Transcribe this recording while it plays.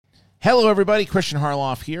Hello, everybody. Christian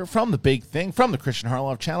Harloff here from The Big Thing, from the Christian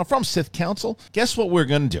Harloff channel, from Sith Council. Guess what we're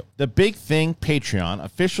going to do? The Big Thing Patreon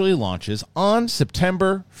officially launches on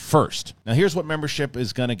September 1st. Now, here's what membership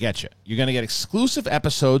is going to get you. You're going to get exclusive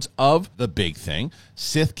episodes of The Big Thing,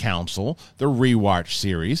 Sith Council, the Rewatch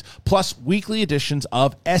series, plus weekly editions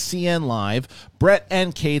of SEN Live, Brett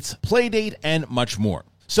and Kate's Playdate, and much more.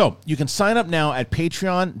 So you can sign up now at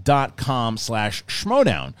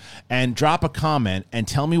patreon.com/schmodown and drop a comment and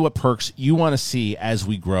tell me what perks you want to see as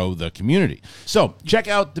we grow the community. So check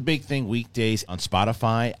out The Big Thing weekdays on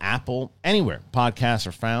Spotify, Apple, anywhere podcasts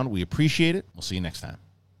are found. We appreciate it. We'll see you next time.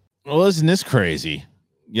 Well, isn't this crazy?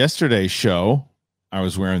 Yesterday's show, I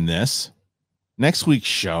was wearing this. Next week's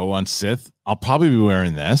show on Sith, I'll probably be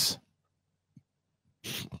wearing this.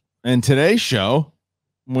 And today's show,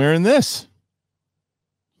 I'm wearing this.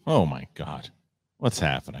 Oh my God, what's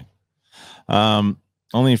happening?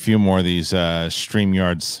 Only a few more of these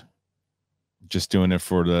StreamYards. Just doing it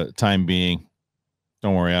for the time being.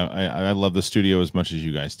 Don't worry, I love the studio as much as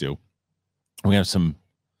you guys do. We have some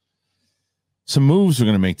moves we're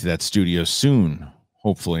going to make to that studio soon,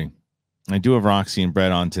 hopefully. I do have Roxy and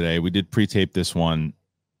Brett on today. We did pre-tape this one,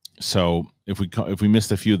 so if we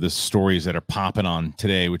missed a few of the stories that are popping on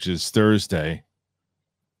today, which is Thursday,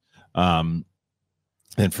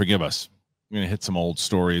 then forgive us. I'm going to hit some old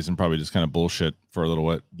stories and probably just kind of bullshit for a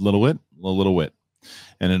little bit,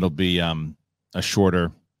 and it'll be a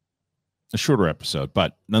shorter episode.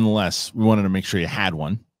 But nonetheless, we wanted to make sure you had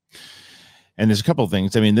one. And there's a couple of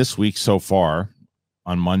things. I mean, this week so far,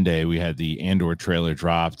 on Monday, we had the Andor trailer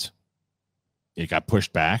dropped. It got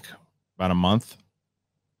pushed back about a month.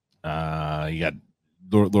 You got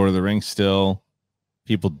Lord of the Rings still.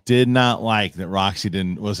 People did not like that Roxy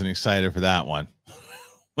wasn't excited for that one.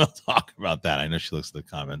 We'll talk about that. I know she looks at the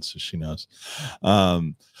comments, so she knows.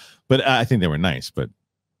 But I think they were nice, but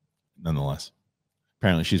nonetheless,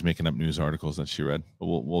 apparently she's making up news articles that she read. But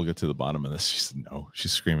we'll get to the bottom of this. She said no.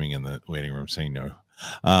 She's screaming in the waiting room saying no.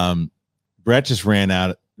 Brett just ran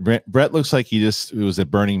out. Brett looks like he was at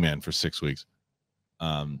Burning Man for 6 weeks.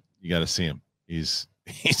 You got to see him. He's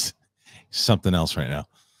something else right now.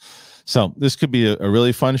 So this could be a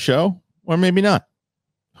really fun show, or maybe not.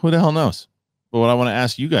 Who the hell knows? But what I want to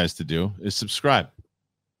ask you guys to do is subscribe.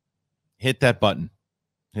 Hit that button.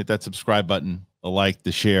 Hit that subscribe button, the like,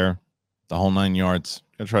 the share, the whole 9 yards.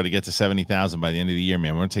 Going to try to get to 70,000 by the end of the year,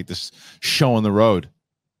 man. We're going to take this show on the road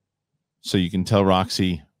so you can tell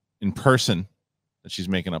Roxy in person that she's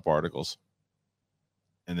making up articles.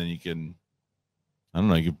 And then you can, I don't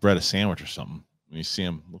know, you give Brett a sandwich or something. When you see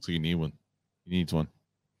him, looks like you need one. He needs one.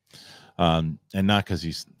 And not because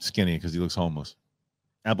he's skinny, because he looks homeless.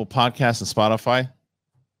 Apple Podcasts and Spotify.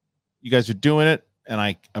 You guys are doing it, and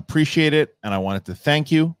I appreciate it, and I wanted to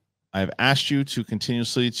thank you. I have asked you to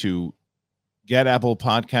continuously to get Apple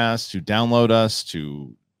Podcasts, to download us,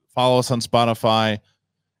 to follow us on Spotify,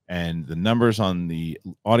 and the numbers on the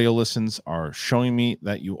audio listens are showing me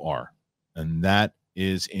that you are, and that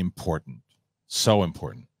is important. So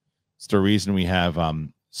important. It's the reason we have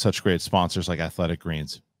such great sponsors like Athletic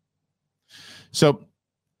Greens. So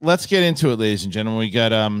let's get into it, ladies and gentlemen. We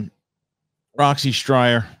got Roxy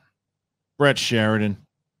Striar, Brett Sheridan,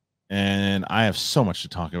 and I have so much to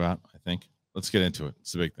talk about, I think. Let's get into it.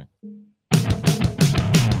 It's the big thing.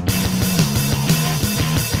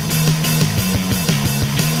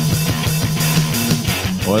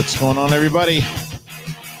 What's going on, everybody?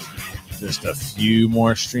 Just a few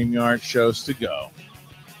more StreamYard shows to go.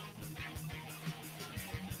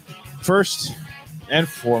 First and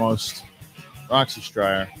foremost, Roxy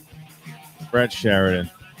Striar, Brett Sheridan,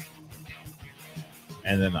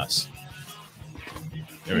 and then us.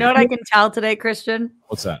 You know what I can tell today, Christian?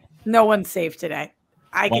 What's that? No one's safe today.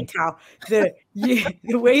 I can tell. The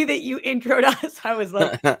way that you introed us, I was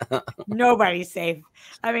like, nobody's safe.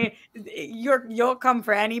 I mean, you'll come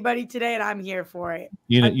for anybody today, and I'm here for it.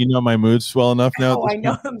 You know my moods well enough now. Oh, I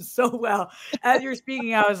know them so well. As you're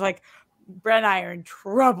speaking, I was like, Brett and I are in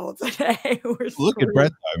trouble today. Look at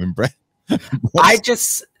Brett. I mean, Brett. I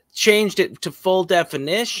just changed it to full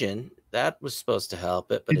definition. That was supposed to help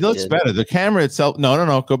it, but it looks better. The camera itself.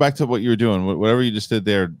 No. Go back to what you were doing. Whatever you just did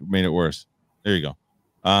there made it worse. There you go.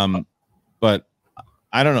 But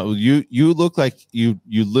I don't know. You look like you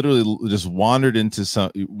literally just wandered into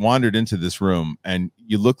this room, and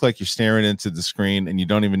you look like you're staring into the screen, and you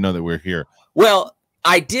don't even know that we're here. Well,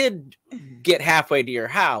 I did get halfway to your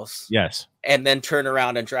house. Yes. And then turn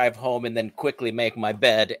around and drive home, and then quickly make my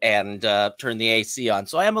bed and turn the AC on.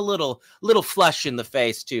 So I am a little flush in the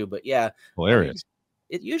face too. But yeah, hilarious.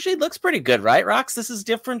 It usually looks pretty good, right, Rox? This is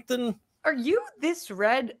different than. Are you this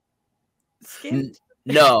red skinned?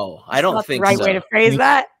 No, I don't That's the think right so. way to phrase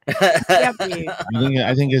that. Yeah, please.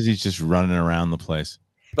 I think as he's just running around the place.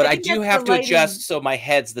 But I I think do that's have the to lighting. adjust so my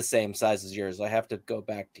head's the same size as yours. I have to go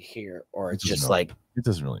back to here, or it's just like It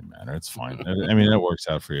doesn't really matter. It's fine. I mean, that works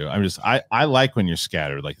out for you. I like when you're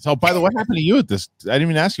scattered. Like, so by the way, what happened to you at this? I didn't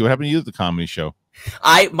even ask you what happened to you at the comedy show.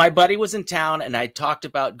 my buddy was in town and I talked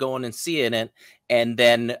about going and seeing it, and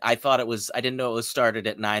then I didn't know it was started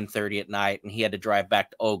at 9:30 at night, and he had to drive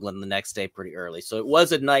back to Oakland the next day pretty early. So it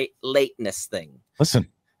was a night lateness thing. Listen,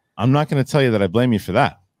 I'm not going to tell you that I blame you for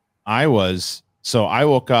that. I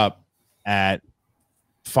woke up at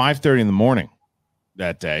 5:30 in the morning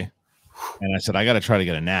that day, and I said, I got to try to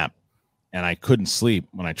get a nap. And I couldn't sleep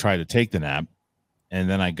when I tried to take the nap. And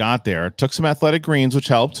then I got there, took some athletic greens, which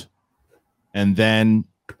helped. And then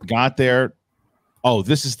got there. Oh,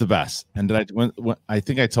 this is the best. And when I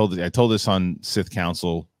think I told this on Sith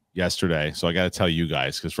Council yesterday. So I got to tell you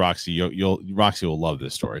guys, because Roxy, Roxy will love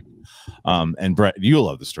this story. And Brett, you'll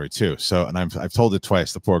love the story too. So, and I've told it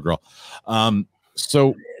twice, the poor girl.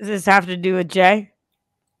 So Does this have to do with Jay?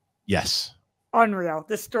 yes. Unreal.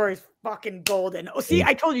 This story's fucking golden. Oh, see,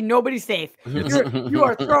 I told you nobody's safe. You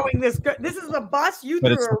are throwing this. This is the bus. You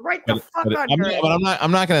threw her right the fuck under it. But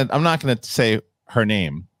I'm not gonna say her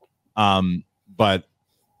name. But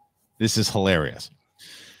this is hilarious.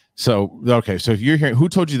 So okay, so if you're here, who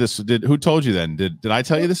told you this? Who told you then? Did I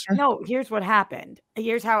tell you this story? No, here's what happened.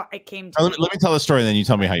 Here's how it came to Let me tell the story, and then you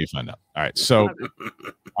tell me how you found out. All right. So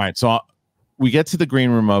we get to the green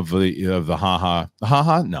room of the haha. The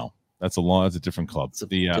haha? No, that's a different club. It's a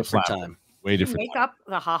the different time. Way different. Make up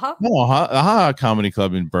the haha? No, the haha comedy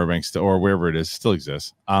club in Burbank or wherever it is still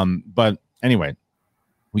exists. But anyway,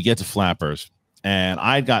 we get to Flappers, and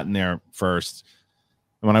I'd gotten there first.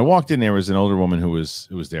 And when I walked in, there was an older woman who was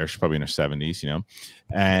there. She's probably in her 70s, you know.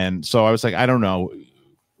 And so I was like, I don't know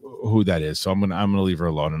who that is. So I'm gonna leave her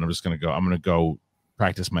alone, and I'm gonna go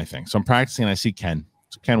practice my thing. So I'm practicing, and I see Ken.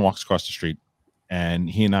 So Ken walks across the street, and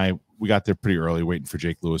we got there pretty early, waiting for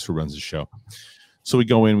Jake Lewis, who runs the show. So we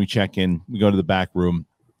go in, we check in, we go to the back room,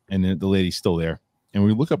 and the lady's still there. And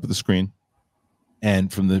we look up at the screen,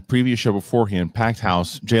 and from the previous show beforehand, packed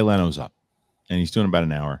house, Jay Leno's up, and he's doing about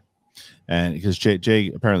an hour. And because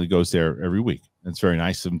Jay apparently goes there every week. It's very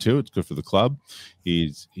nice of him too. It's good for the club.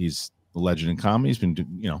 He's a legend in comedy. He's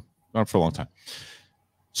been on for a long time.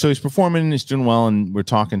 So he's performing, he's doing well, and we're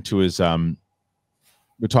talking to the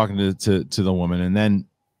woman, and then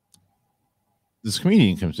this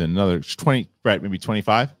comedian comes in, another 20, right, maybe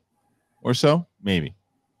 25 or so, maybe.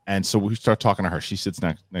 And so we start talking to her. She sits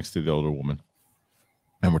next to the older woman,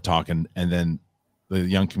 and we're talking, and then the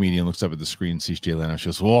young comedian looks up at the screen and sees Jay Leno. She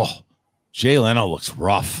goes, "Whoa, Jay Leno looks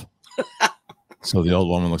rough." So the old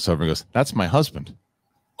woman looks over and goes, "That's my husband."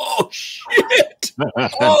 Oh shit!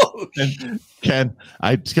 Oh, Ken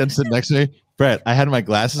sitting next to me. Brett, I had my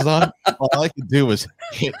glasses on. All I could do was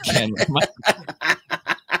hit Ken,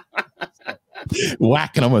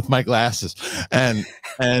 whacking him with my glasses, and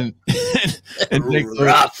Jake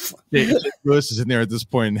Lewis is in there at this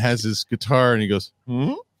point and has his guitar, and he goes,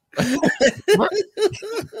 "Hmm."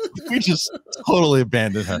 We just totally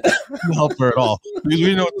abandoned her. Didn't help her at all because we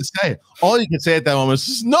didn't know what to say. All you could say at that moment was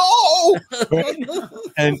just, "No!"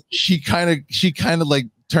 And she kind of like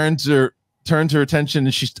turns her attention,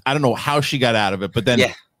 and I don't know how she got out of it, but then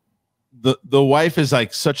the wife is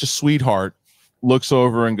like such a sweetheart, looks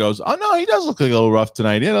over and goes, "Oh no, he does look like a little rough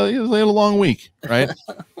tonight. He had a long week, right?"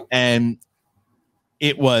 And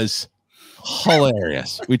it was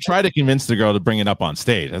hilarious. We tried to convince the girl to bring it up on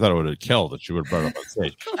stage. I thought it would have killed if she would have brought it up on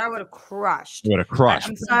stage. I would have crushed.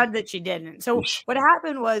 I'm sad that she didn't. So what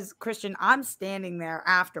happened was, Christian, I'm standing there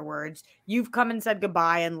afterwards. You've come and said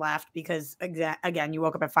goodbye and left because, again, you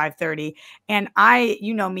woke up at 5:30. And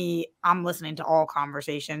you know me, I'm listening to all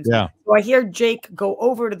conversations. Yeah. So I hear Jake go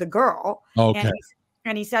over to the girl. Okay.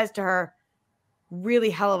 And he says to her, "Really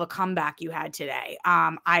hell of a comeback you had today.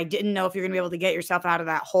 I didn't know if you're going to be able to get yourself out of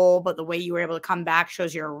that hole, but the way you were able to come back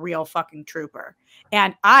shows you're a real fucking trooper."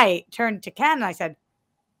 And I turned to Ken and I said,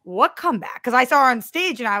 "What comeback?" Because I saw her on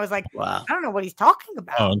stage and I was like, wow, I don't know what he's talking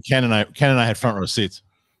about. Oh, and Ken and I had front row seats.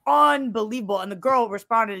 Unbelievable. And the girl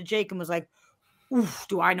responded to Jake and was like, "Oof,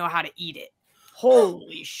 do I know how to eat it?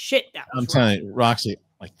 Holy shit, that was I'm telling you, Roxy,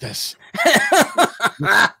 like this.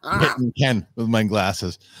 Hitting Ken with my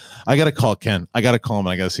glasses. I gotta call Ken. I gotta call him.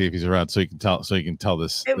 I gotta see if he's around so he can tell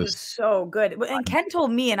this. It was so good. And Ken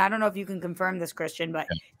told me, and I don't know if you can confirm this, Christian, but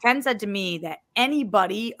Ken said to me that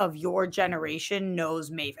anybody of your generation knows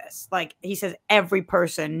Mavis. Like he says, every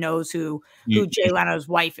person knows who Jay Leno's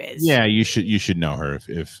wife is. Yeah, you should know her.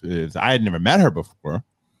 If I had never met her before,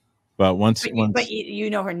 but once but you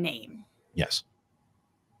know her name. Yes.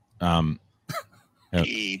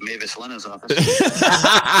 The Mavis Lena's office.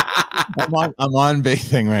 I'm on Big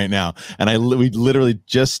Thing right now, and we literally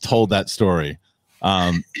just told that story,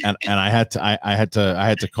 and I had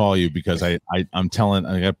to call you because I'm telling,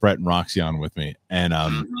 I got Brett and Roxy on with me, and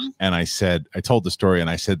and I told the story, and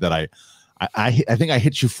I said that I think I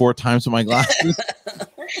hit you 4 times with my glasses.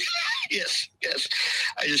 Yes.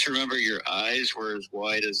 I just remember your eyes were as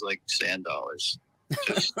wide as like sand dollars.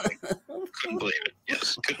 Just couldn't believe it.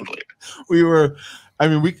 Yes, couldn't believe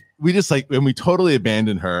it. We just like, when we totally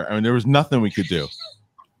abandoned her. I mean, there was nothing we could do.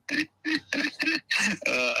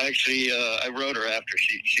 Actually, I wrote her after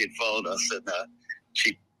she had followed us, and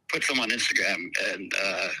she put some on Instagram, and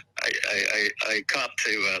I copped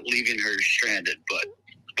to leaving her stranded. But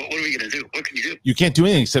what are we gonna do? What can you do? You can't do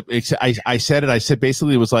anything except I said it. I said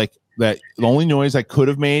basically it was like that. The only noise I could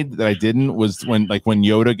have made that I didn't was when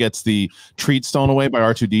Yoda gets the treat stolen away by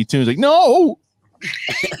R2-D2. He's like, no.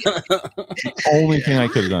 The only thing I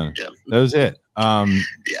could have done. Yeah. That was it.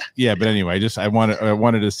 Yeah. But anyway, I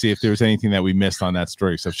wanted to see if there was anything that we missed on that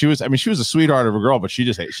story. So she was a sweetheart of a girl, but she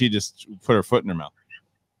just put her foot in her mouth.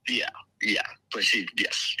 Yeah. But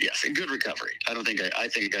yes, in good recovery. I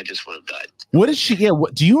think I just would have died. What did she get?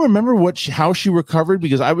 Do you remember how she recovered?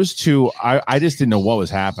 Because I just didn't know what was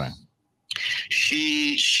happening.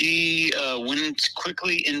 She went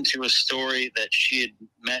quickly into a story that she had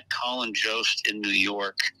met Colin Jost in New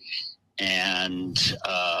York, and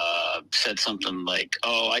said something like,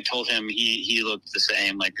 "Oh, I told him he looked the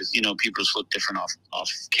same, like, because people just look different off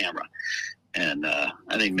camera." And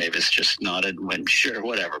I think Mavis just nodded and went, "Sure,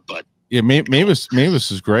 whatever." But yeah, Mavis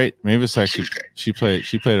is great. Mavis actually, she was great.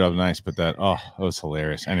 she played it up nice, but that was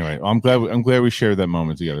hilarious. Anyway, I'm glad we shared that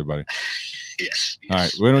moment together, buddy. Yes. All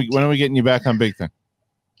right, when are we getting you back on Big Thing?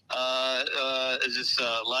 Is this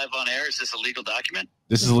live on air? Is this a legal document?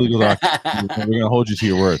 This is a legal document. We're gonna hold you to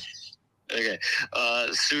your word. Okay.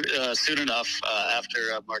 Soon enough, after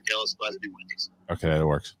Mark Ellis buys me Wendy's. Okay, that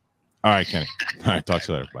works. All right, Kenny. All right, talk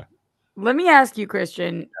to you later. Bye. Let me ask you,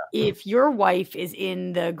 Christian, if your wife is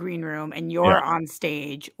in the green room and you're on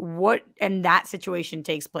stage, and that situation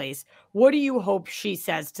takes place, what do you hope she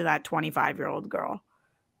says to that 25-year-old girl?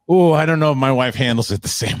 Oh, I don't know if my wife handles it the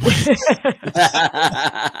same way.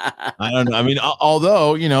 I don't know. I mean,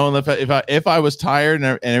 although, if I was tired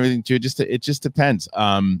and everything too, it just depends.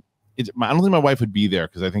 I don't think my wife would be there,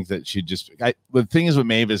 because I think that the thing is with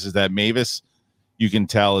Mavis is that Mavis, you can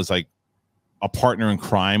tell, is like a partner in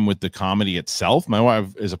crime with the comedy itself. My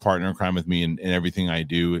wife is a partner in crime with me in everything I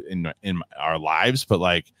do in our lives. But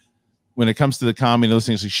like, when it comes to the comedy and those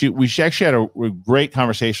things, we actually had a great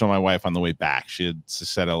conversation with my wife on the way back. She had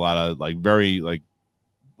said a lot of a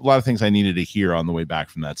lot of things I needed to hear on the way back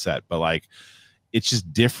from that set. But like, it's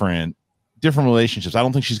just different relationships. I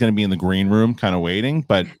don't think she's going to be in the green room kind of waiting.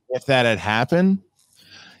 But if that had happened,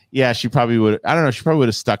 yeah, she probably would. I don't know. She probably would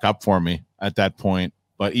have stuck up for me at that point.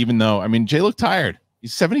 But even though, I mean, Jay looked tired.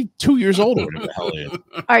 He's 72 years old. Or whatever the hell he is. All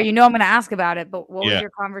right, I'm going to ask about it. But what was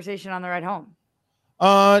your conversation on the ride home?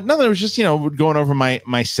 Nothing. It was just, going over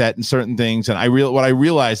my set and certain things. And what I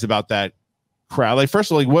realized about that crowd, like,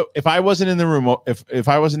 first of all, like, what if I wasn't in the room, if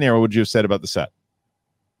I wasn't there, what would you have said about the set?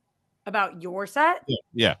 About your set?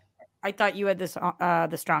 Yeah. I thought you had this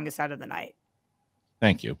the strongest set of the night.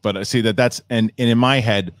 Thank you. But I see that's and in my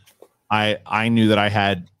head, I knew that I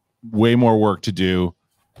had way more work to do.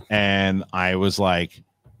 And I was like,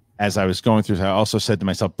 as I was going through, I also said to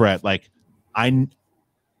myself, Brett, like, when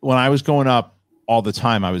I was going up all the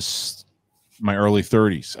time, I was my early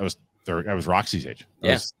 30s. I was Roxy's age.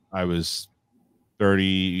 I was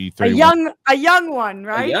 30, 31. A young one,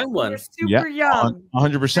 right? A young one. You're super young.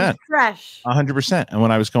 100%. Fresh. 100%. And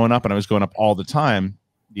when I was going up all the time,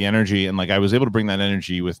 the energy, and like, I was able to bring that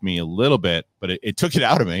energy with me a little bit, but it took it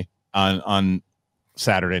out of me on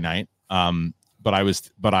Saturday night. But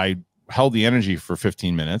I held the energy for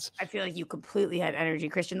 15 minutes. I feel like you completely had energy,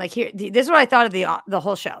 Christian. Like, here, this is what I thought of the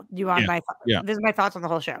whole show. Do you want my thoughts? Yeah. This is my thoughts on the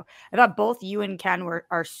whole show. I thought both you and Ken are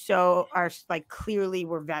like, clearly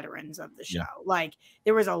were veterans of the show. Yeah. Like,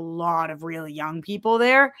 there was a lot of really young people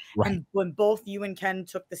there. Right. And when both you and Ken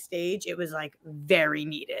took the stage, it was like very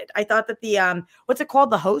needed. I thought that the what's it called?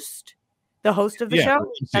 The host of the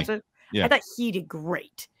show. That's what I thought he did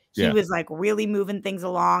great. He was like really moving things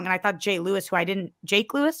along. And I thought Jake Lewis, who I didn't know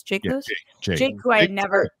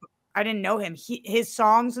him. His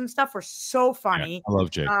songs and stuff were so funny. Yeah, I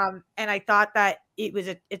love Jake. And I thought that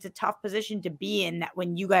it's a tough position to be in, that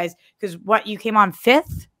when you guys, because you came on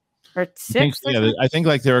 5th or 6th? I think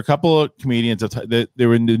like there were a couple of comedians there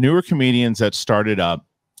were the newer comedians that started up,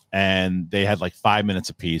 and they had like 5 minutes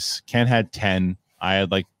apiece. Ken had 10. I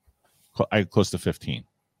had close to 15.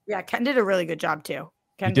 Yeah, Ken did a really good job too.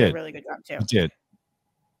 Ken did a really good job too. He did.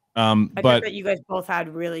 I But bet you guys both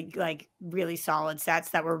had really solid sets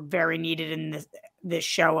that were very needed in this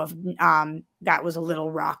show of that was a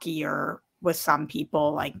little rockier with some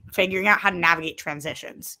people, like figuring out how to navigate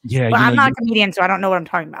transitions. yeah, But I'm not a comedian, so I don't know what I'm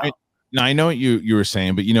talking about. Now I know what you were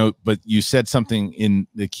saying, but but you said something in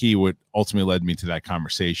the key what ultimately led me to that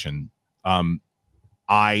conversation.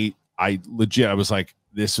 I legit, I was like,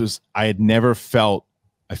 I felt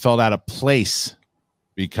out of place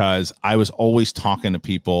because I was always talking to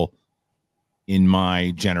people in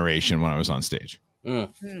my generation when I was on stage.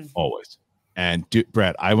 Always. And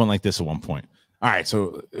Brett, I went like this at one point. All right,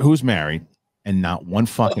 so who's married? And not one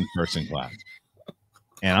fucking person clapped.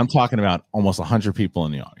 And I'm talking about almost 100 people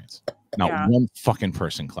in the audience. Not one fucking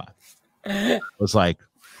person clapped. It was like,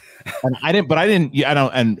 and I didn't,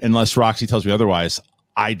 and unless Roxy tells me otherwise,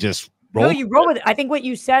 I just rolled. No, you roll with it. I think what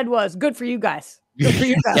you said was good for you guys. Good for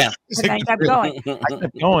you guys. Yeah. And I kept going. I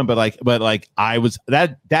kept going, but I was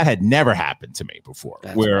that had never happened to me before.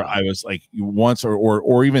 That's where wild. I was like once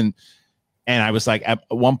or even, and I was like at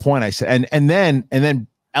one point I said, and then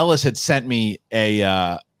Ellis had sent me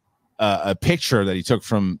a picture that he took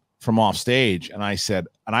from off stage, and I said,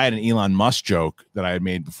 and I had an Elon Musk joke that I had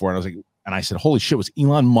made before, and I was like, and I said, holy shit, was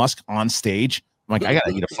Elon Musk on stage? I'm like, I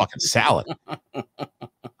gotta eat a fucking salad.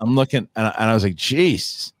 I'm looking, and I was like,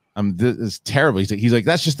 jeez, this is terrible. He's like,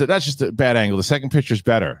 that's just a bad angle. The second picture's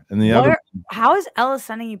better. And the other, how is Ellis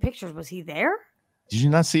sending you pictures? Was he there? did you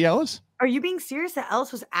not see Ellis? Are you being serious that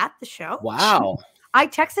Ellis was at the show? Wow. I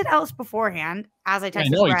texted Ellis beforehand, as I texted I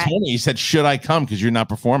know. He Brett. told me. He said, should I come because you're not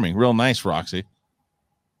performing? Real nice, Roxy.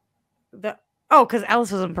 Because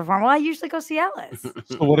Ellis wasn't performing. Well, I usually go see Ellis.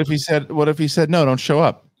 So what if he said no, don't show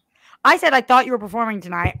up? I said I thought you were performing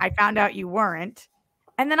tonight. I found out you weren't.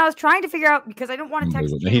 And then I was trying to figure out, because I didn't want to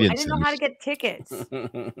text you. I didn't know how to get tickets.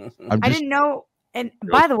 I didn't know. And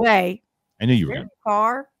by the way, I knew you were very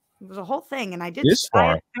far. It was a whole thing. And I did. This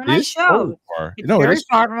far. I showed. Far. It's No, very it is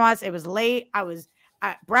far from us. It was late.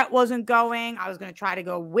 Brett wasn't going. I was going to try to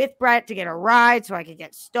go with Brett to get a ride so I could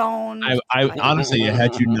get stoned. I honestly,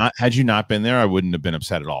 had you not been there, I wouldn't have been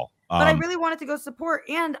upset at all. But I really wanted to go support,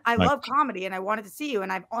 and I love comedy, and I wanted to see you.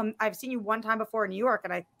 And I've seen you one time before in New York,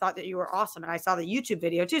 and I thought that you were awesome. And I saw the YouTube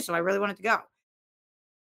video too, so I really wanted to go.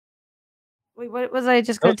 Wait, what was I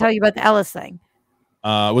just going to tell you about the Ellis thing?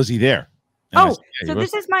 Was he there? And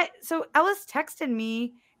so Ellis texted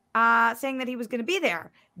me saying that he was going to be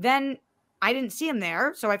there. Then I didn't see him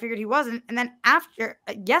there, so I figured he wasn't. And then after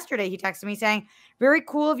yesterday, he texted me saying, "Very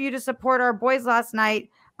cool of you to support our boys last night.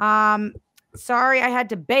 Sorry, I had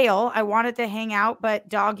to bail. I wanted to hang out, but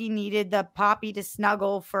Doggy needed the Poppy to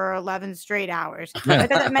snuggle for 11 straight hours." I thought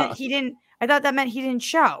that meant he didn't. I thought that meant he didn't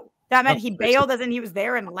show. That meant he bailed, as in he was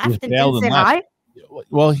there and left and didn't say hi.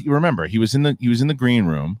 Well, you remember he was in the green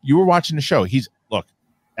room. You were watching the show.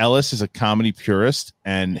 Ellis is a comedy purist,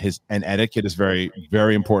 and etiquette is very,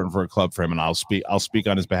 very important for a club for him. And I'll speak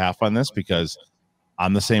on his behalf on this because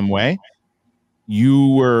I'm the same way. You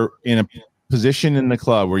were in a position in the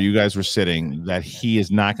club where you guys were sitting that he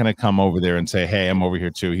is not going to come over there and say, "Hey, I'm over here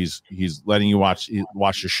too." He's letting you watch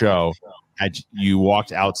the show. Had you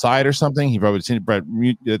walked outside or something, he probably would have seen it. Brett,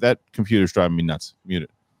 mute, that computer's driving me nuts. Mute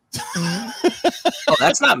it. Oh,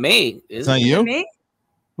 that's not me. It's not you? Me?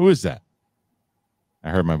 Who is that? I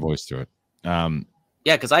heard my voice through it.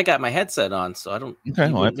 Yeah, because I got my headset on, so I don't.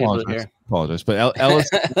 Okay, well, I apologize. But Ellis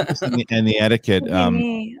and the etiquette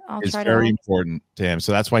is very important to him.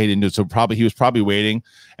 So that's why he didn't do it. So he was probably waiting.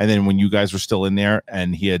 And then when you guys were still in there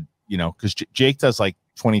and he had, because Jake does like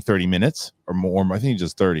 20, 30 minutes or more. I think he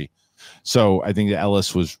does 30. So I think that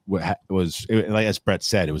Ellis was like, as Brett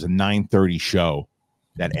said, it was a 9:30 show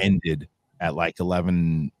that ended at like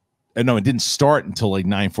 11. No, it didn't start until like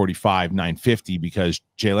 9:45, 9:50 because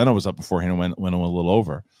Jay Leno was up beforehand and went a little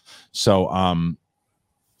over. So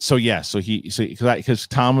because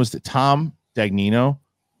Tom Dagnino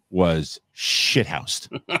was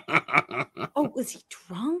shithoused. Oh, was he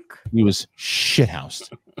drunk? He was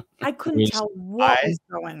shithoused. I couldn't tell what was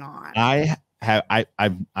going on.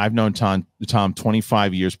 I've known Tom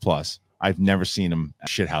 25 years plus. I've never seen him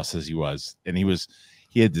shithouse as he was, and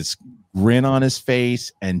he had this grin on his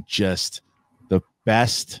face and just the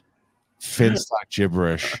best Finstock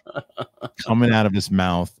gibberish coming out of his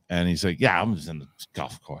mouth. And he's like, "Yeah, I was in the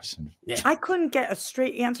golf course." Yeah. I couldn't get a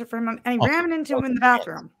straight answer from him, and he ran into him in the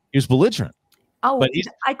bathroom. He was belligerent. Oh,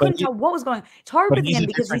 I couldn't tell what was going on. It's hard with him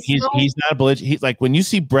because he's not a belligerent. He's like, when you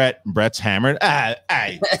see Brett's hammered.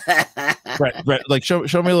 Brett, like show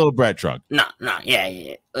me a little Brett drunk. No,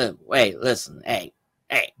 yeah. Wait, listen, hey.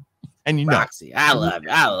 and you know, Roxy, I love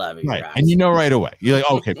you, right? Roxy. And you know right away. You're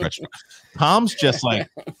like, okay, Christian. Tom's just like,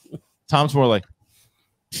 Tom's more like,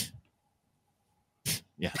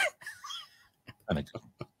 yeah. Like,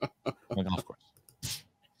 of course.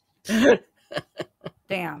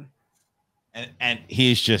 Damn. And he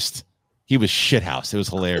was shithouse. It was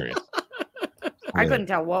hilarious. I couldn't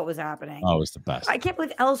tell what was happening. Oh, it was the best. I can't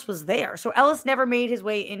believe Ellis was there. So Ellis never made his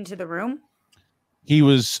way into the room. He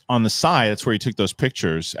was on the side. That's where he took those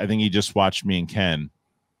pictures. I think he just watched me and Ken.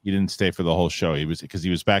 He didn't stay for the whole show. He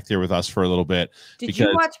was back there with us for a little bit. Did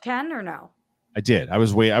you watch Ken or no? I did. I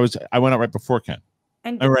went out right before Ken.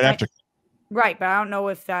 And right after. Right, but I don't know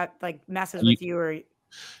if that like messes with you or.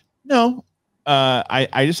 No,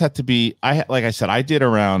 I just had to be. Like I said, I did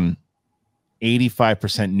around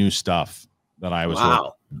 85% new stuff that I was.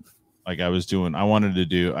 Wow. Like I was doing,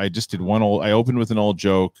 I just did I opened with an old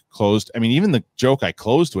joke, closed. I mean, even the joke I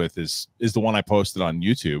closed with is the one I posted on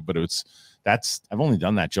YouTube, but I've only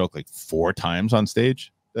done that joke like 4 times on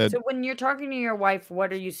stage. So when you're talking to your wife,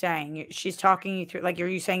 what are you saying? She's talking you through, like, are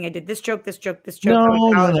you saying I did this joke, this joke, this joke?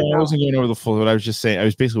 No, I wasn't going over the full, but I was just saying, I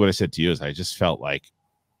was basically what I said to you is I just felt like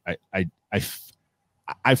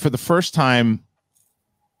I for the first time,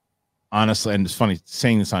 honestly, and it's funny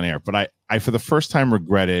saying this on air, but I for the first time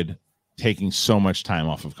regretted taking so much time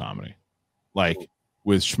off of comedy, like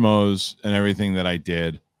with Schmoes and everything that I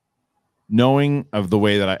did, knowing of the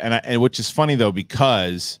way that and which is funny though,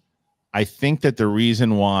 because I think that the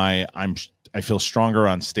reason why I feel stronger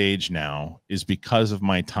on stage now is because of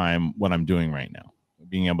my time, what I'm doing right now,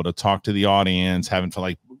 being able to talk to the audience, having to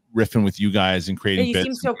like riffing with you guys and creating you bits.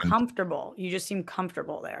 seem so comfortable. You just seem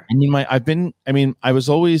comfortable there. I was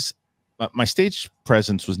always, my stage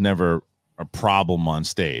presence was never a problem on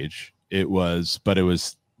stage.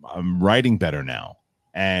 I'm writing better now.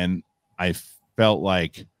 And I felt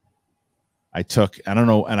like I took, I don't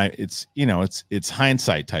know. And it's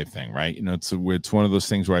hindsight type thing, right? It's one of those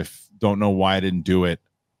things where I don't know why I didn't do it.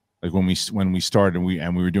 Like when we started and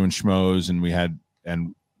we were doing Schmoes and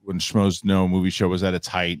when Schmoes No Movie Show was at its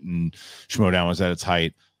height and Schmoedown was at its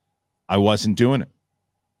height, I wasn't doing it.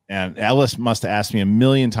 And Ellis must have asked me a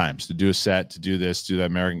million times to do a set, to do this, do that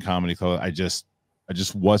American Comedy Club. I just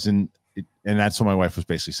wasn't. And that's what my wife was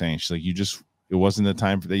basically saying. She's like, it wasn't the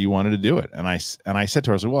time that you wanted to do it. And I said to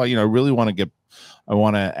her, I was like, well, I really want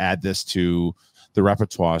to add this to the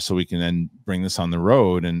repertoire so we can then bring this on the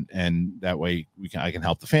road. And that way I can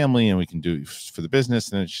help the family and we can do it for the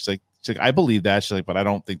business. And she's like, I believe that. She's like, but I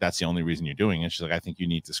don't think that's the only reason you're doing it. She's like, I think you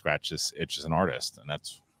need to scratch this itch as an artist. And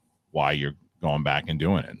that's why you're going back and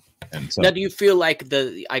doing it. And so now, do you feel like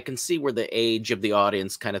I can see where the age of the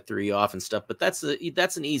audience kind of threw you off and stuff, but that's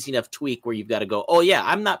an easy enough tweak where you've got to go, oh yeah,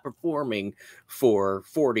 I'm not performing for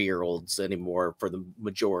 40-year-olds anymore for the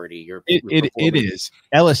majority. It is.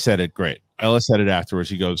 Ellis said it great. Ellis said it afterwards.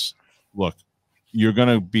 He goes, look, you're going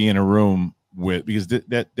to be in a room with, because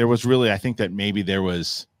that there was really, I think that maybe there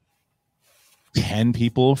was 10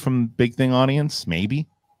 people from Big Thing audience, maybe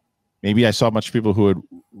I saw a bunch of people who had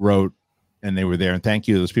wrote and they were there, and thank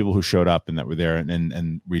you to those people who showed up and that were there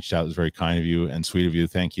and reached out. It was very kind of you and sweet of you.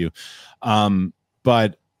 Thank you.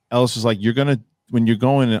 But Ellis was like, when you're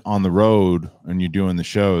going on the road and you're doing the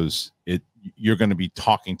shows, you're going to be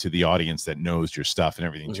talking to the audience that knows your stuff and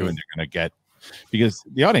everything too. And they're going to get, because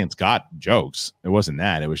the audience got jokes. It wasn't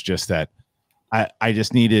that. It was just that I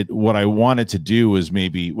just needed, what I wanted to do was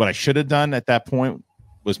maybe what I should have done at that point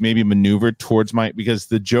was maybe maneuvered towards because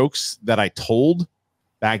the jokes that I told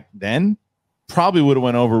back then probably would have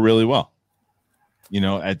went over really well,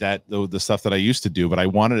 at the stuff that I used to do. But I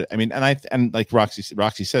wanted, and like Roxy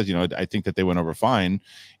says, I think that they went over fine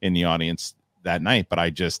in the audience that night, but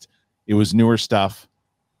it was newer stuff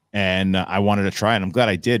and I wanted to try it. I'm glad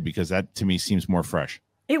I did, because that to me seems more fresh.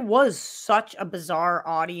 It was such a bizarre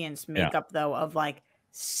audience makeup though, of like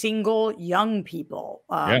single young people.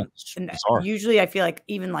 And usually I feel like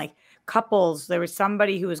even like couples, there was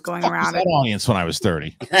somebody who was going around that audience when I was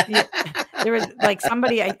 30. There was like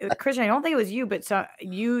somebody, Christian, I don't think it was you, but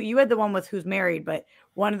you had the one with who's married, but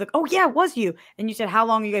one of the, oh yeah, it was you. And you said, how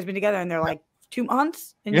long have you guys been together? And they're like 2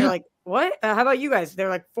 months. And you're like, what? How about you guys? They're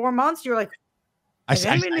like 4 months. You're like, has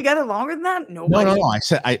anyone been together longer than that? Nobody. No. I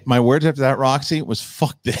said, my words after that, Roxy, was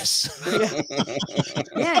fuck this.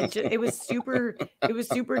 Yeah, it was super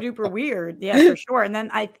duper weird. Yeah, for sure. And then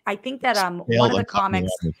I think that one of the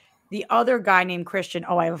comics, the other guy named Christian.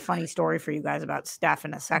 Oh, I have a funny story for you guys about Steph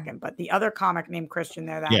in a second. But the other comic named Christian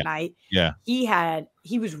there that night,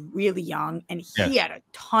 he was really young and he had a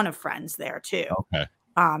ton of friends there too. Okay.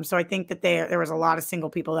 So I think that there was a lot of single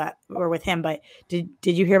people that were with him. But did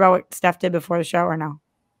you hear about what Steph did before the show or no?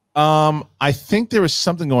 I think there was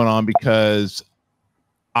something going on because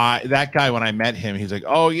that guy, when I met him, he's like,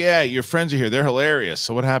 "Oh yeah, your friends are here. They're hilarious."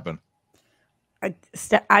 So what happened?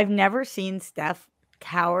 I've never seen Steph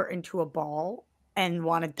cower into a ball and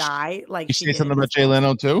want to die. Like, you say something about Jay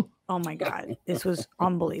Leno too? Oh my God, this was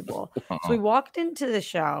unbelievable. So we walked into the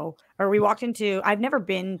show, or we walked into. I've never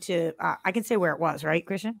been to. I can say where it was, right,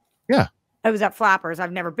 Christian? Yeah. I was at Flappers.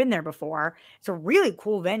 I've never been there before. It's a really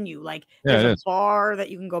cool venue. Like, there's a bar that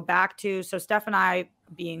you can go back to. So Steph and I,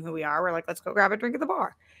 being who we are, we're like, let's go grab a drink at the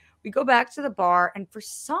bar. We go back to the bar, and for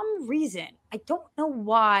some reason, I don't know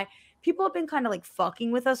why, people have been kind of like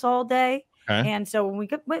fucking with us all day. Okay. And so when we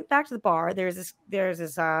went back to the bar, there's this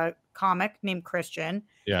comic named Christian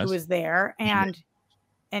who was there, and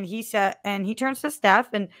he said, and he turns to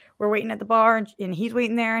Steph, and we're waiting at the bar, and he's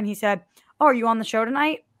waiting there, and he said, "Oh, are you on the show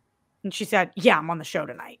tonight?" And she said, "Yeah, I'm on the show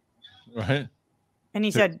tonight." Right. And he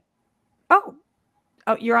said, "Oh,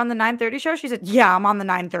 you're on the 9:30 show?" She said, "Yeah, I'm on the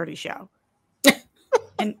 9:30 show."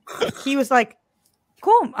 And he was like,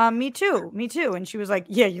 "Cool, me too. And she was like,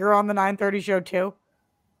 "Yeah, you're on the 9:30 show too."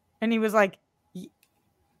 And he was like,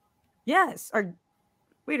 "Yes."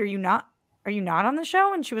 Wait, are you not on the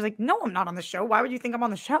show? And she was like, "No, I'm not on the show. Why would you think I'm on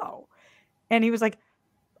the show?" And he was like,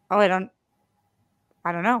 "Oh, I don't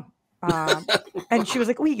know." And she was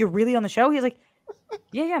like, "Wait, you're really on the show?" He was like,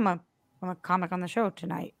 Yeah, I'm a comic on the show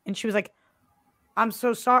tonight." And she was like, "I'm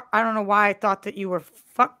so sorry. I don't know why I thought that you were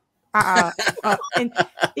and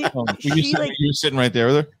you were sitting right there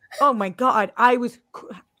with her. Oh my God, I was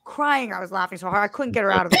crying. I was laughing so hard I couldn't get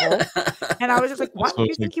her out of the hole. And I was just like, "Why do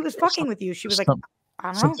you think he was fucking with you?" She was like, "I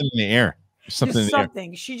don't know. Something in the air.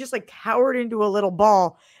 Something." She just like cowered into a little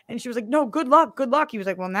ball, and she was like, "No, good luck. He was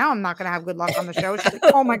like, "Well, now I'm not gonna have good luck on the show." She's like,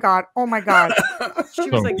 "Oh my God." She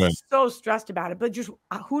was like so stressed about it, but just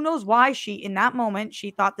who knows why in that moment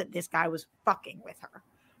she thought that this guy was fucking with her.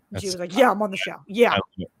 And she was like, "Yeah, I'm on the show." Yeah.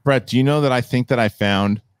 Brett, do you know that I think that I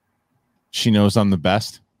found She Knows I'm the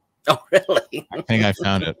Best? Oh, really? I think I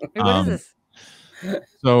found it. What is this?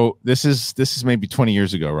 So this is maybe 20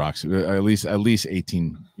 years ago, Rox, at least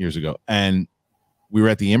 18 years ago, and we were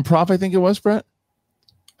at the Improv. I think it was, Brett.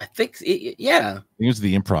 I think, yeah. It was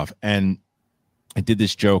the Improv, and I did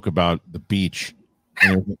this joke about the beach.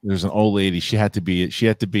 And there's an old lady. She had to be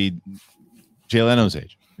Jay Leno's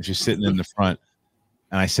age, and she's sitting in the front.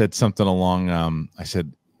 And I said something along. I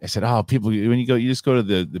said, "Oh, people, when you just go to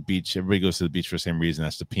the beach. Everybody goes to the beach for the same reason.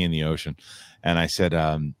 That's to pee in the ocean." And I said,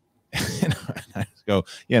 I go,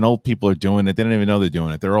 "Yeah, and old people are doing it. They don't even know they're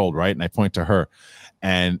doing it. They're old, right?" And I point to her,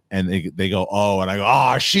 and they go, "Oh," and I go,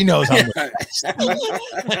 "Oh, she knows how."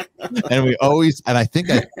 And we always, and I think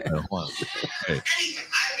I. Hold on. Hey.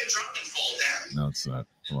 No, it's not.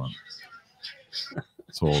 Hold on.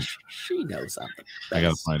 It's old. She knows something. I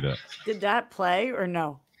gotta find it. Did that play or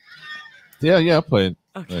no? Yeah, I played.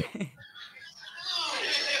 Okay. Wait.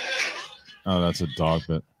 Oh, that's a dog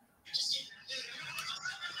bit.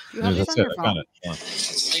 You have Yeah, this on your I phone? got it. Yeah.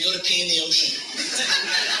 I go to pee in the ocean.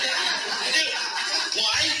 I do.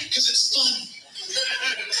 Why? Because it's fun.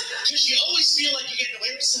 Because you always feel like you're getting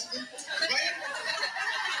away with something, right?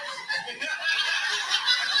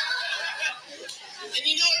 And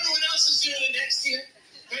you know everyone else is doing it next to you.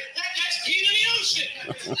 But that guy's peeing in the ocean.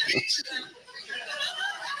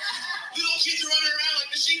 Little kids are running around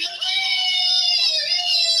like machine guns.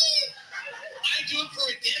 I do it for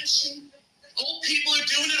redemption. Old people are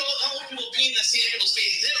doing it. Old people peeing the sand people's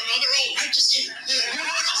faces. They don't know they're old. I just, she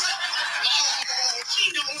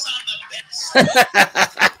knows I'm the best.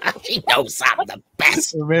 She knows I'm the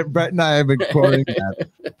best. Brett and I have been quoting that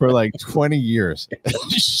for like 20 years.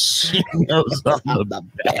 She knows I'm the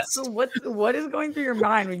best. So what is going through your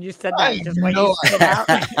mind when you said that? Just like know. you spit out?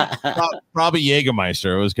 Probably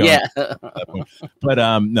Jägermeister was going. Yeah.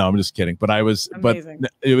 But no, I'm just kidding. But I was, Amazing.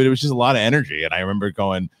 but it was just a lot of energy, and I remember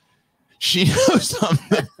going, "She knows I'm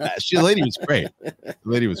the best." The lady was great. The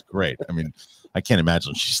lady was great. I mean, I can't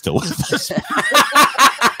imagine she's still with us.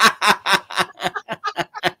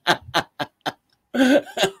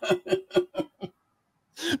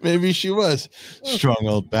 Maybe she was. Strong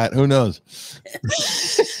old bat. Who knows?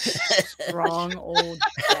 Strong old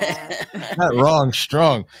bat. Not wrong.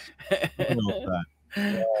 Strong. Old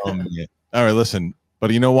bat. Oh, man. All right, listen.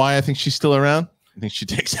 But you know why I think she's still around? I think she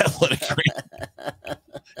takes Athletic Greens.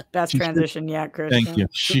 Best transition yet, Christian. Thank you.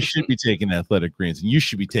 She should be taking Athletic Greens, and you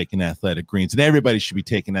should be taking Athletic Greens, and everybody should be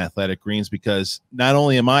taking Athletic Greens, because not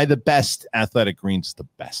only am I the best, Athletic Greens is the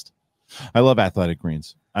best. I love Athletic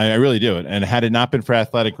Greens. I really do. And had it not been for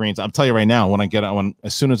Athletic Greens, I'll tell you right now,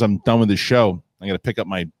 as soon as I'm done with the show, I got to pick up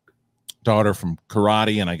my daughter from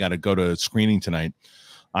karate, and I got to go to a screening tonight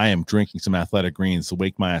I am drinking some Athletic Greens to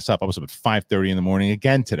wake my ass up. I was up at 5:30 in the morning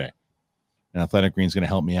again today. And Athletic Greens is going to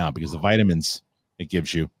help me out because the vitamins it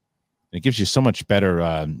gives you so much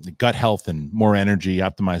better gut health and more energy,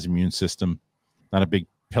 optimized immune system. Not a big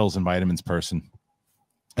pills and vitamins person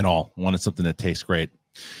at all. I wanted something that tastes great.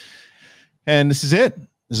 And this is it.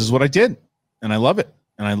 This is what I did. And I love it.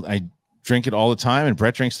 And I drink it all the time. And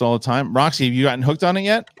Brett drinks it all the time. Roxy, have you gotten hooked on it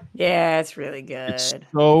yet? Yeah, it's really good. It's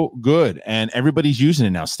so good. And everybody's using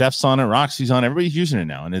it now. Steph's on it. Roxy's on it. Everybody's using it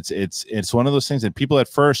now. And it's one of those things that people at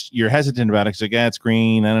first, you're hesitant about it. It's like, it's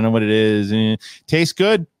green. I don't know what it is. Tastes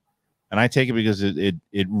good. And I take it because it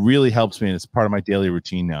really helps me. And it's part of my daily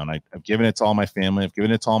routine now. And I've given it to all my family. I've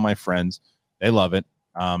given it to all my friends. They love it.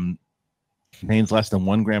 Contains less than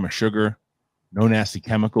 1 gram of sugar, no nasty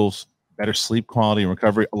chemicals, better sleep quality and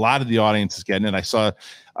recovery. A lot of the audience is getting it. I saw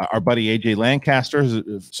our buddy AJ Lancaster, who's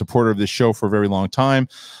a supporter of this show for a very long time.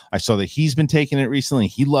 I saw that he's been taking it recently.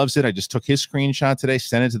 He loves it. I just took his screenshot today,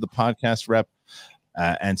 sent it to the podcast rep.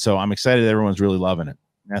 And so I'm excited that everyone's really loving it.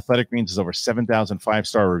 Athletic Greens has over 7,000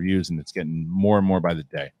 5-star reviews, and it's getting more and more by the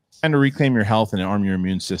day. Time to reclaim your health and arm your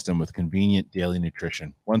immune system with convenient daily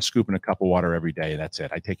nutrition. 1 scoop in a cup of water every day. That's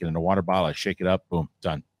it. I take it in a water bottle. I shake it up. Boom.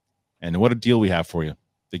 Done. And what a deal we have for you.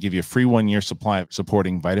 They give you a free 1-year supply of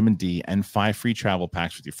supporting vitamin D and 5 free travel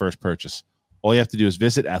packs with your first purchase. All you have to do is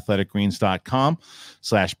visit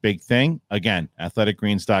athleticgreens.com/big thing. Again,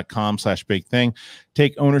 athleticgreens.com/big thing.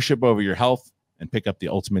 Take ownership over your health and pick up the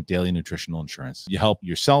ultimate daily nutritional insurance. You help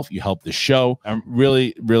yourself, you help the show. I'm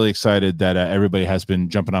really, really excited that everybody has been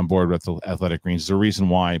jumping on board with the Athletic Greens. There's a reason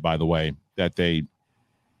why, by the way, that they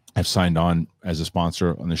have signed on as a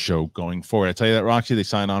sponsor on the show going forward. I tell you that, Roxy, they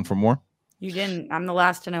signed on for more. You didn't. I'm the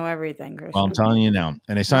last to know everything, Chris. Well, I'm telling you now.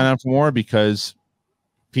 And they signed on for more because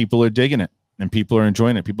people are digging it and people are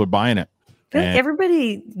enjoying it. People are buying it.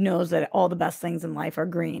 Everybody knows that all the best things in life are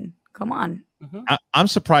green. Come on. I'm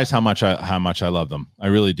surprised how much I love them. I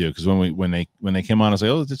really do, because when they came on, I was like,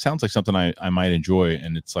 oh, it sounds like something I might enjoy,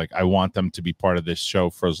 and it's like I want them to be part of this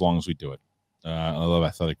show for as long as we do it. I love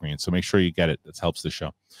Athletic Greens, so make sure you get it. That helps the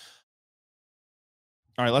show.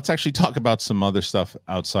 All right, let's actually talk about some other stuff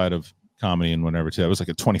outside of comedy and whatever too. That was like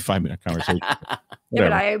a 25-minute conversation. Yeah,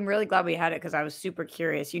 but I am really glad we had it because I was super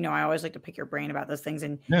curious. I always like to pick your brain about those things,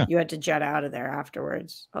 and you had to jet out of there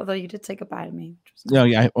afterwards. Although you did say goodbye to me.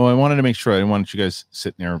 Yeah. I wanted to make sure I didn't want you guys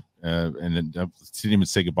sitting there and then didn't even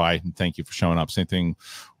say goodbye and thank you for showing up. Same thing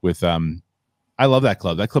with I love that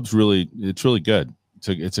club. That club's really good.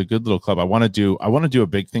 It's a good little club. I want to do a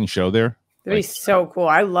big thing show there. It'd be so cool.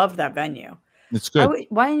 I love that venue. It's good.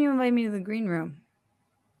 Why didn't you invite me to the green room?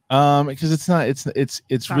 Because it's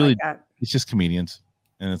really like it's just comedians,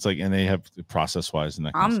 and it's like, and they have the process wise and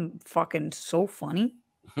that. I'm fucking so funny.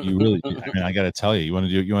 You really, I mean, I got to tell you, you want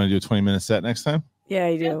to do a 20-minute set next time? Yeah,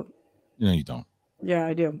 I do. No, you don't. Yeah,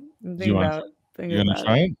 I do. You're gonna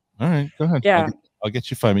try it? All right, go ahead. Yeah, I'll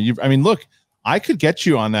get you 5 minutes. I mean, look, I could get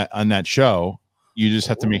you on that show. You just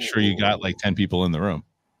have to make sure you got like 10 people in the room,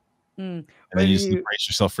 and then you just brace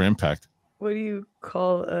yourself for impact. What do you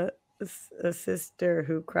call a sister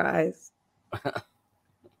who cries?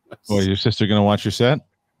 Well, your sister gonna watch your set?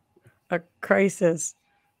 A crisis.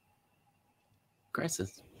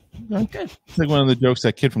 Okay. It's like one of the jokes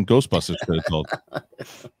that kid from Ghostbusters could have told. I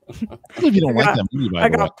believe you don't like that movie, by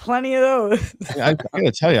the way. I got plenty of those. I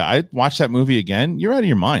gotta tell you, I watched that movie again. You're out of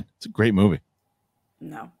your mind. It's a great movie.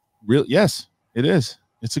 No. Yes, it is.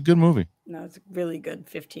 It's a good movie. No, it's a really good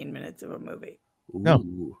 15 minutes of a movie. No,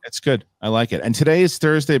 it's good. I like it. And today is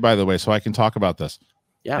Thursday, by the way, so I can talk about this.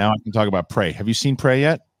 Yeah. Now I can talk about Prey. Have you seen Prey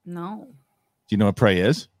yet? No. Do you know what Prey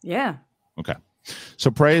is? Yeah. Okay. So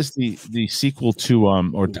Prey is the sequel to oh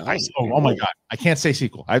my God, I can't say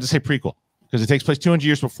sequel. I have to say prequel because it takes place 200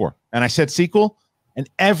 years before. And I said sequel, and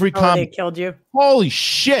every comment they killed you. Holy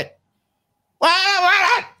shit!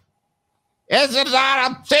 What? Is it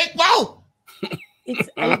not a sequel?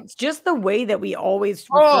 It's just the way that we always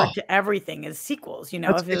refer to everything as sequels.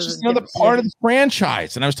 It's just another part of the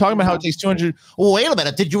franchise. And I was talking about how it takes 200. Well, wait a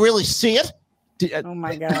minute. Did you really see it? Oh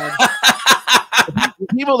my God.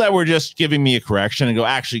 People that were just giving me a correction and go,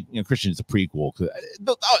 actually, Christian, it's a prequel.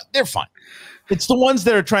 They're fine. It's the ones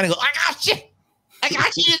that are trying to go, I got you. You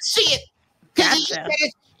didn't see it. Gotcha.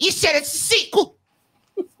 You said it's a sequel.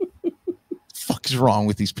 What the fuck is wrong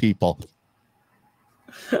with these people?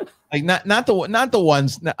 Like not the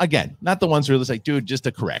ones again, not the ones who are just like, dude, just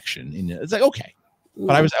a correction. And it's like, okay.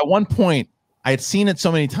 But I was at one point, I had seen it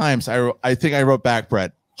so many times. I think I wrote back,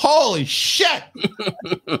 Brett, holy shit.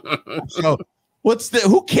 So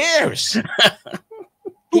who cares?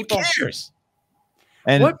 Who cares?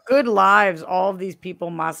 And what good lives all of these people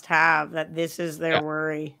must have that this is their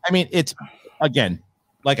worry. I mean, it's, again,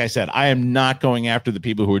 like I said, I am not going after the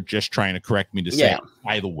people who are just trying to correct me to say,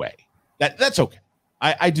 by the way, that's okay.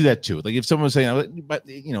 I do that too. Like if someone was saying, but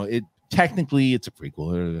you know, it technically it's a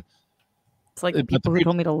prequel. It's like the people who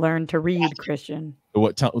told me to learn to read, Christian.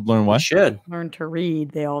 Learn what? You should learn to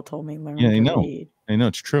read. They all told me learn to read. I know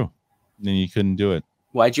it's true. Then you couldn't do it.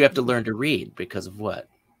 Why'd you have to learn to read? Because of what?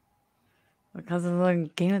 Because of the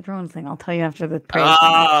Game of Thrones thing. I'll tell you after the Prey.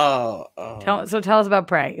 Tell us about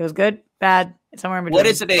Prey. It was good, bad, somewhere in between. What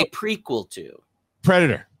is it a prequel to?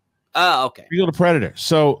 Predator. Oh, okay. Prequel to Predator.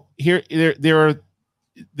 So there are.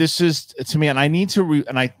 This is to me, and I need to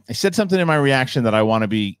and I said something in my reaction that I want to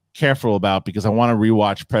be careful about because I want to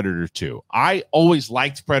rewatch Predator 2. I always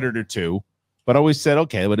liked Predator 2, but always said,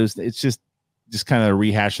 okay, but it's just kind of a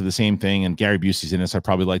rehash of the same thing. And Gary Busey's in it, so I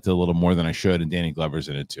probably liked it a little more than I should. And Danny Glover's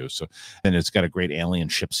in it too. So then it's got a great alien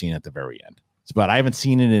ship scene at the very end. But I haven't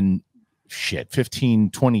seen it in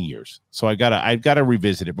 15, 20 years. So I've got to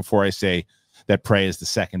revisit it before I say that Prey is the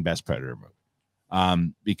second best Predator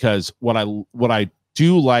movie. Because what I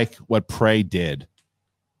do like what Prey did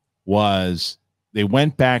was they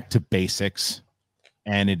went back to basics,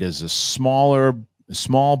 and it is a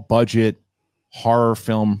small budget horror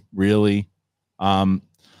film, really.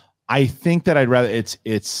 I think that I'd rather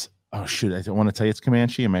it's oh shoot, I don't want to tell you it's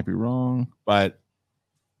Comanche. I might be wrong, but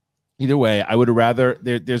either way, I would rather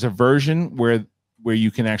there's a version where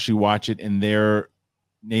you can actually watch it in their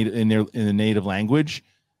native in the native language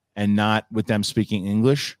and not with them speaking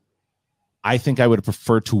English. I think I would have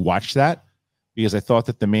preferred to watch that because I thought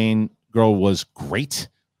that the main girl was great,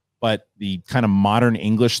 but the kind of modern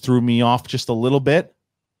English threw me off just a little bit,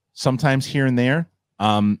 sometimes here and there.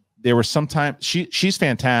 There were sometimes she's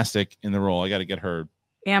fantastic in the role. I got to get her.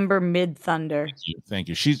 Amber Mid-Thunder. Thank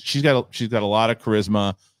you. She's got a lot of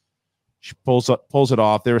charisma. She pulls it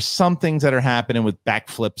off. There are some things that are happening with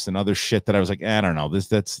backflips and other shit that I was like, I don't know.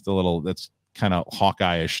 That's kind of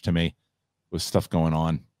Hawkeye-ish to me with stuff going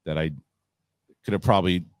on that I could have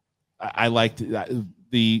probably. I liked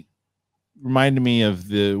the reminded me of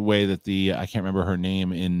the way that I can't remember her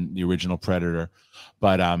name in the original Predator,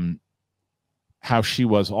 but how she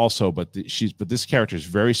was also, but this character is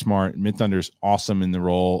very smart. Mid-Thunder's awesome in the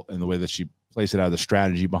role and the way that she plays it out, the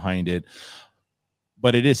strategy behind it.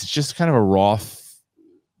 But it's just kind of a raw,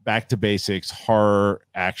 back to basics horror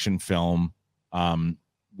action film,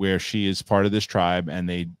 where she is part of this tribe, and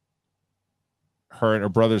her and her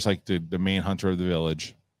brother's like the main hunter of the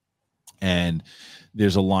village, and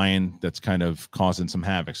there's a lion that's kind of causing some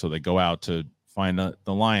havoc. So they go out to find the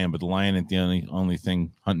lion, but the lion ain't the only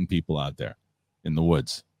thing hunting people out there in the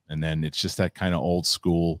woods. And then it's just that kind of old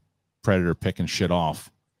school Predator picking shit off,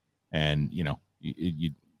 and you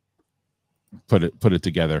put it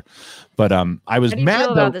together. But I was mad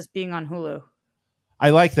feel about this being on Hulu. I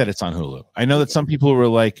like that it's on Hulu. I know that some people were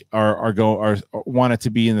like want it to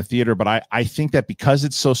be in the theater, but I think that because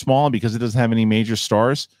it's so small and because it doesn't have any major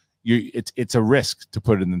stars, it's a risk to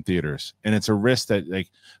put it in the theaters, and it's a risk that, like,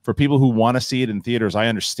 for people who want to see it in theaters, I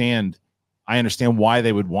understand why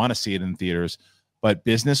they would want to see it in theaters, but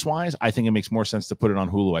business wise, I think it makes more sense to put it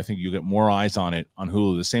on Hulu. I think you get more eyes on it on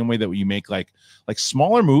Hulu, the same way that you make like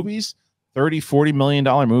smaller movies, $30-40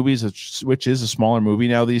 million movies, which is a smaller movie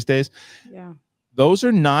now these days. Yeah. Those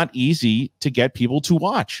are not easy to get people to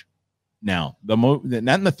watch now. Not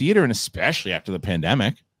in the theater, and especially after the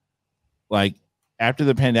pandemic. Like after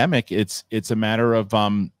the pandemic, it's a matter of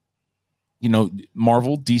Marvel,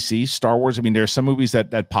 DC, Star Wars. I mean, there are some movies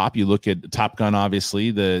that pop. You look at Top Gun,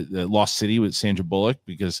 obviously, the Lost City with Sandra Bullock,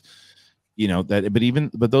 because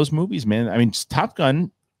but those movies, man. I mean, Top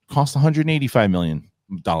Gun cost $185 million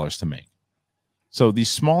to make. So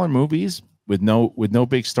these smaller movies with no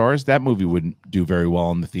big stars, that movie wouldn't do very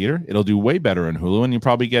well in the theater. It'll do way better in Hulu, and you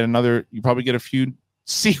probably get a few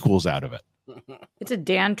sequels out of it. It's a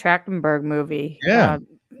Dan Trachtenberg movie. Yeah.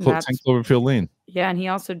 10 Cloverfield Lane. Yeah, and he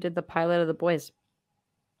also did the pilot of The Boys.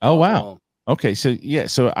 Oh wow. Okay, so yeah,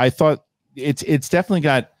 so I thought it's definitely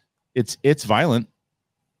got it's violent,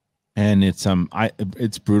 and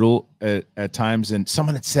it's brutal at times. And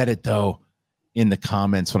someone had said it though in the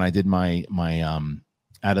comments when I did my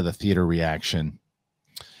out of the theater reaction,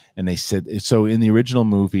 and they said, so in the original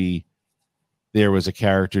movie there was a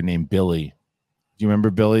character named Billy. Do you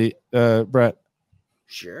remember Billy, Brett?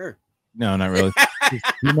 Sure. No, not really. Do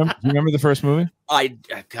you remember the first movie? I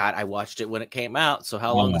watched it when it came out. So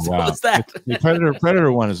how long was that?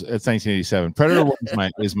 Predator 1 it's 1987. Predator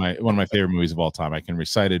 1 is one of my favorite movies of all time. I can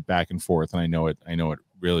recite it back and forth, and I know it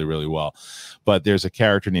really, really well. But there's a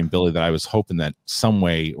character named Billy that I was hoping that some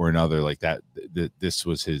way or another, like that this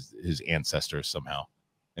was his ancestor somehow,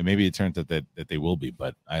 and maybe it turns out that they will be.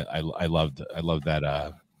 But I loved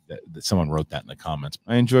that. That someone wrote that in the comments.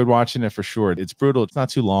 I enjoyed watching it for sure. It's brutal. It's not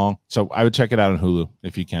too long, so I would check it out on Hulu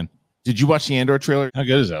if you can. Did you watch the Andor trailer? How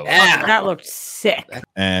good is that? Yeah. That looked sick.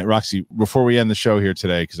 And Roxy, before we end the show here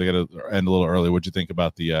today, because I got to end a little early, what'd you think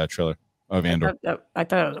about the trailer of Andor? I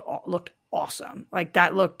thought it looked awesome. Like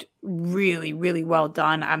that looked really, really well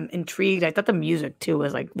done. I'm intrigued. I thought the music too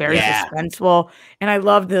was like very suspenseful, and I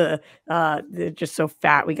love the just so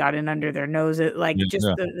fat we got in under their noses. Like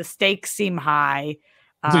the stakes seem high.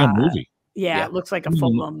 It's like a movie. Yeah, it looks like a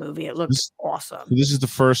full-blown movie. It looks awesome. This is the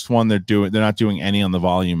first one they're doing. They're not doing any on the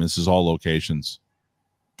volume. This is all locations.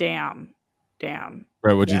 Damn.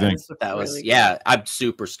 Right, what'd you think? That was really good. I'm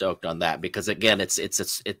super stoked on that because again,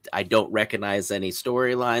 it's I don't recognize any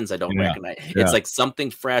storylines. I don't recognize. It's like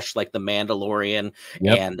something fresh, like the Mandalorian,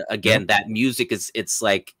 and again, that music it's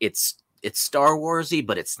Star Warsy,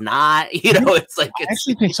 but it's not. You know, it's like I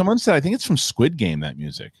actually think someone said I think it's from Squid Game. That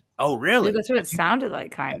music. Oh, really? Dude, that's what it sounded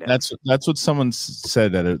like, kind of. That's what someone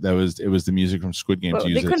said that it was the music from Squid Game. But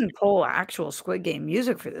they couldn't pull actual Squid Game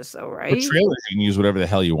music for this, though, right? For trailers, you can use whatever the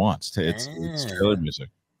hell you want. It's trailer music.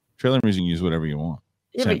 Trailer music, you can use whatever you want.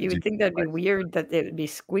 Yeah, but you would think that'd be weird that it would be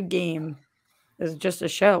Squid Game. It's just a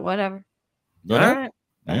show, whatever. All right.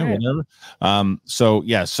 Yeah, whatever.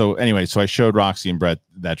 So anyway, so I showed Roxy and Brett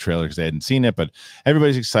that trailer because they hadn't seen it, but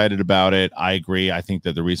everybody's excited about it. I agree. I think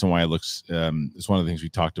that the reason why it looks is one of the things we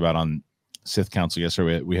talked about on Sith Council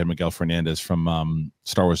yesterday. We had Miguel Fernandez from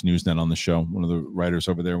Star Wars Newsnet on the show, one of the writers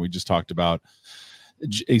over there. And we just talked about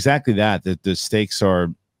exactly that the stakes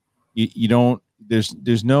are you don't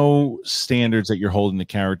there's no standards that you're holding the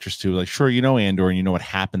characters to. Like, sure, you know Andor and you know what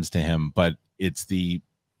happens to him, but it's the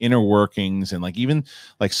inner workings and like even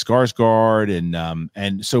like Skarsgård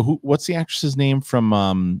and so what's the actress's name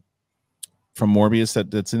from Morbius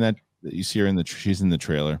that's in that you see her in she's in the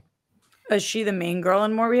trailer. Is she the main girl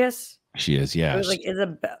in Morbius? She is, yeah. It was like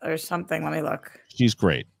Isabel or something. Let me look. She's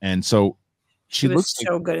great, and so she was looks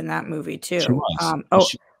so good in that movie too. She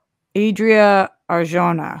was. Adria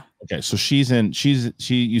Arjona. Okay, so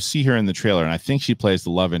you see her in the trailer, and I think she plays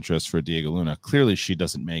the love interest for Diego Luna. Clearly, she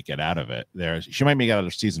doesn't make it out of it. She might make it out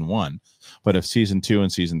of season 1, but if season 2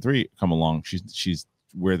 and season 3 come along, she's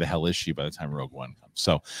where the hell is she by the time Rogue One comes?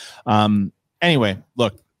 So, anyway,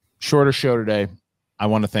 look, shorter show today. I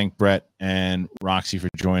want to thank Brett and Roxy for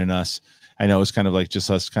joining us. I know it's kind of like just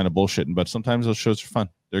us kind of bullshitting, but sometimes those shows are fun.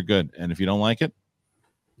 They're good, and if you don't like it,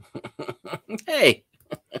 hey.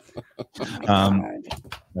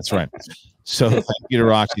 That's right. So thank you to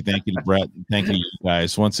Roxy, thank you to Brett, thank you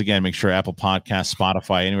guys once again. Make sure Apple Podcasts,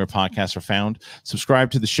 Spotify, anywhere podcasts are found,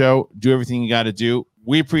 subscribe to the show, do everything you got to do.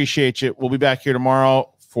 We appreciate you. We'll be back here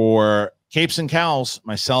tomorrow for Capes and Cowls,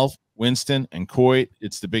 myself, Winston, and Coy.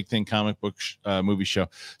 It's the Big Thing comic book movie show.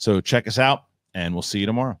 So check us out, and we'll see you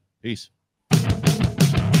tomorrow. Peace.